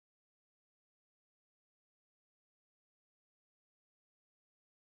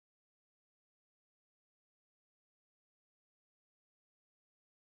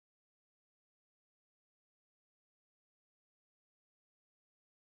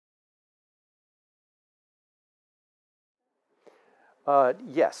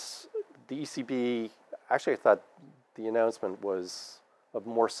Yes, the ECB, actually I thought the announcement was of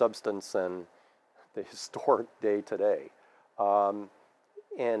more substance than the historic day today. Um,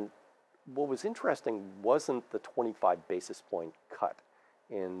 and what was interesting wasn't the 25 basis point cut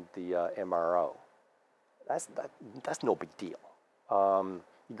in the MRO. That's no big deal. You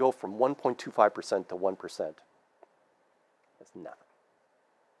go from 1.25% to 1%. That's nothing.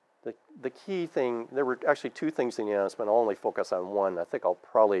 The key thing, there were actually two things in the announcement. I'll only focus on one. I think I'll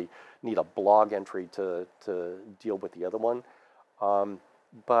probably need a blog entry to deal with the other one.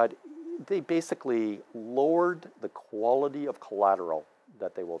 But they basically lowered the quality of collateral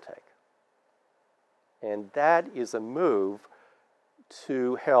that they will take. And that is a move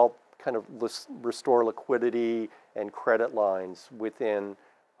to help kind of restore liquidity and credit lines within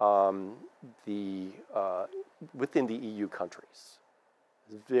the EU countries.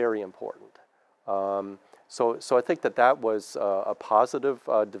 It's very important. So I think that was a positive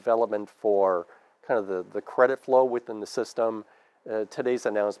development for kind of the credit flow within the system. Today's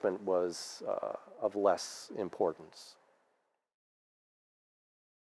announcement was of less importance.